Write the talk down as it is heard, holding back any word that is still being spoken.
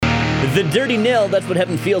The Dirty Nil, that's what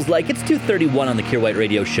heaven feels like. It's 2:31 on the Kier White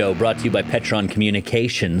Radio Show, brought to you by Petron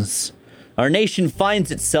Communications. Our nation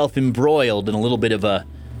finds itself embroiled in a little bit of a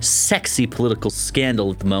sexy political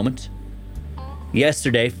scandal at the moment.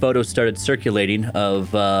 Yesterday, photos started circulating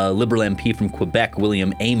of Liberal MP from Quebec,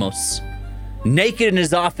 William Amos, naked in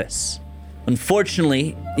his office.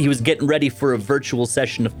 Unfortunately, he was getting ready for a virtual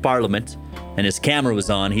session of Parliament, and his camera was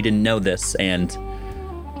on. He didn't know this, and,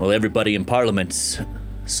 well, everybody in Parliament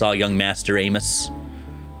saw young Master Amos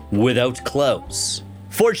without clothes.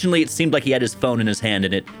 Fortunately, it seemed like he had his phone in his hand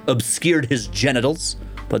and it obscured his genitals,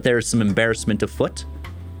 but there is some embarrassment afoot.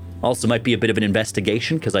 Also might be a bit of an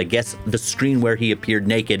investigation, because I guess the screen where he appeared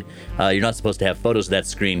naked, you're not supposed to have photos of that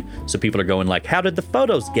screen, so people are going like, how did the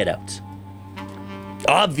photos get out?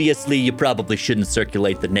 Obviously, you probably shouldn't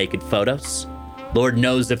circulate the naked photos. Lord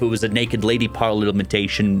knows if it was a naked lady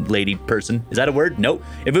parliamentation lady person. Is that a word? No.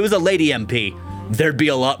 If it was a lady MP, there'd be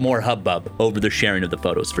a lot more hubbub over the sharing of the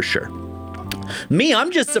photos for sure. Me,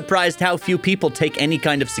 I'm just surprised how few people take any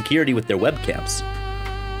kind of security with their webcams.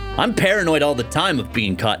 I'm paranoid all the time of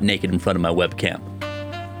being caught naked in front of my webcam.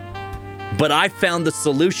 But I found the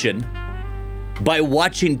solution by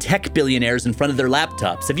watching tech billionaires in front of their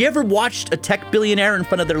laptops. Have you ever watched a tech billionaire in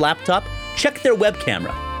front of their laptop? Check their web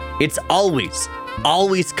camera. It's always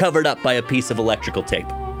covered up by a piece of electrical tape.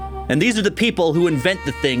 And these are the people who invent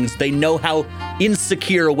the things. They know how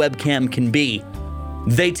insecure a webcam can be.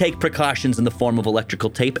 They take precautions in the form of electrical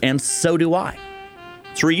tape, and so do I.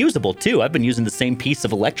 It's reusable too. I've been using the same piece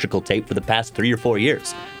of electrical tape for the past 3 or 4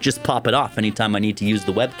 years. Just pop it off anytime I need to use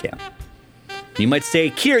the webcam. You might say,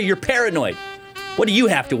 Kier, you're paranoid. What do you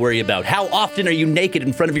have to worry about? How often are you naked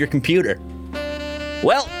in front of your computer?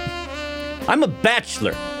 Well, I'm a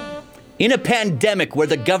bachelor. In a pandemic where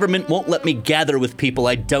the government won't let me gather with people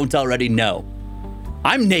I don't already know.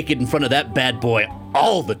 I'm naked in front of that bad boy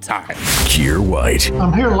all the time. Kier White.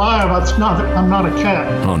 I'm here live. I'm not a cat.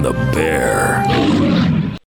 On the Bear.